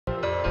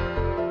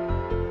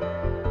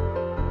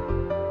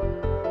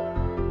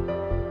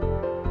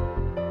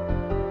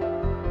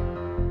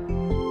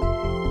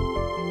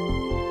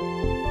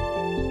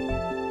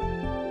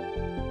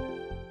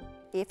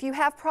if you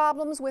have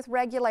problems with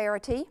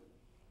regularity,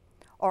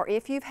 or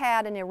if you've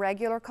had an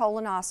irregular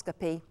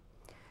colonoscopy,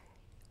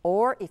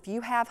 or if you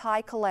have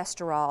high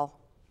cholesterol,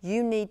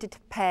 you need to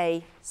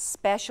pay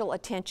special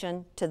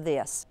attention to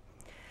this.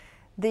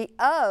 The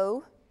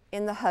O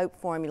in the HOPE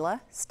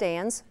formula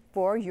stands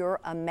for your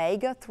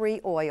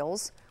omega-3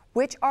 oils,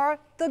 which are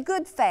the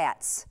good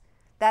fats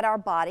that our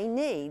body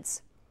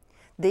needs.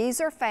 These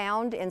are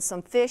found in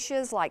some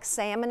fishes like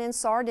salmon and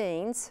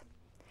sardines,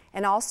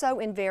 and also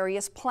in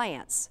various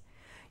plants.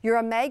 Your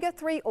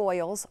omega-3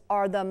 oils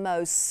are the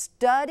most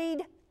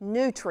studied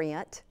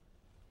nutrient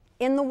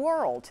in the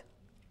world.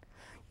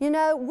 You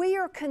know, we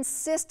are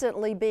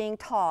consistently being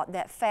taught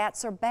that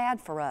fats are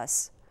bad for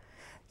us.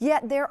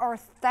 Yet there are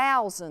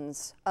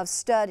thousands of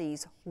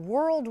studies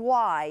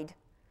worldwide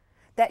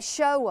that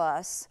show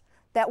us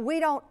that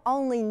we don't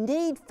only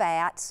need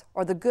fats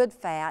or the good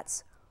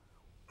fats,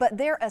 but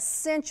they're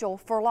essential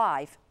for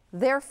life,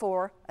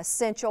 therefore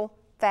essential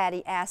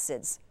fatty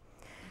acids.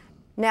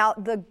 Now,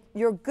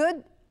 your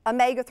good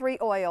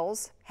omega-3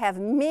 oils have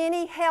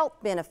many health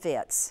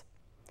benefits.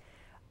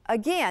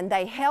 Again,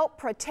 they help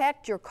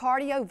protect your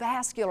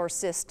cardiovascular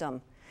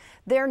system.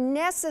 They're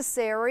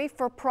necessary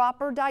for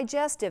proper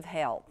digestive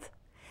health.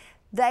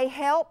 They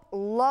help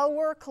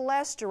lower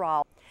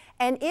cholesterol.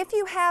 And if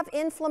you have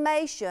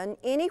inflammation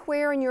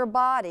anywhere in your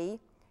body,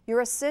 your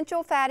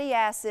essential fatty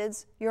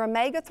acids, your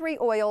omega-3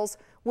 oils,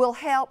 will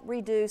help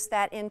reduce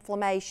that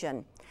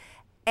inflammation.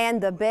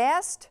 And the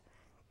best,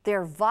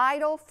 they're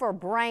vital for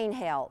brain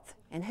health.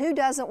 And who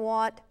doesn't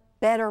want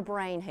better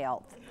brain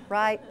health,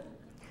 right?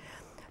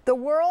 The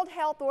World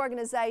Health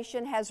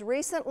Organization has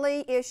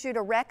recently issued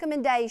a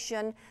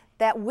recommendation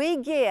that we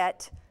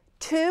get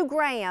 2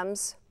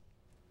 grams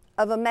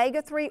of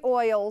omega-3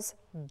 oils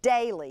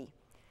daily.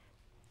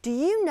 Do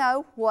you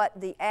know what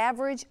the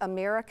average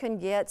American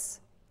gets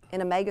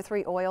in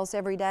omega-3 oils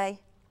every day?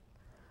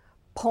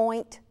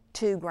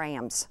 0.2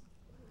 grams.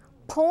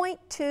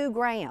 0.2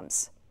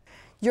 grams.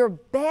 Your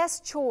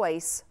best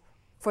choice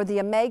for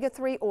the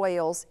omega-3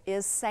 oils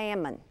is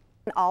salmon.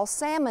 All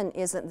salmon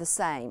isn't the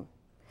same.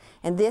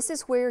 And this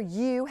is where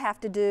you have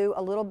to do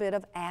a little bit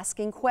of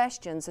asking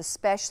questions,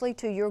 especially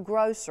to your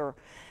grocer,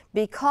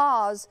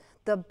 because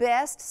the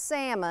best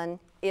salmon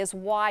is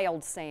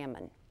wild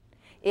salmon.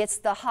 It's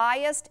the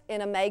highest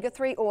in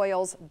omega-3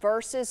 oils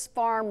versus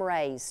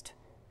farm-raised.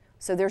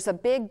 So there's a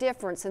big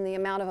difference in the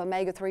amount of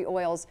omega-3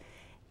 oils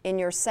in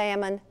your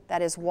salmon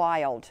that is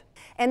wild.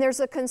 And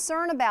there's a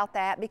concern about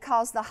that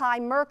because the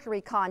high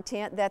mercury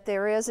content that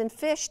there is in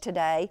fish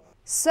today.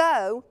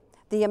 So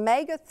the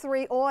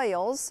omega-3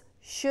 oils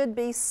should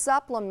be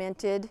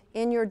supplemented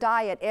in your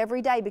diet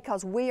every day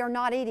because we are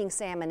not eating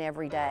salmon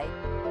every day.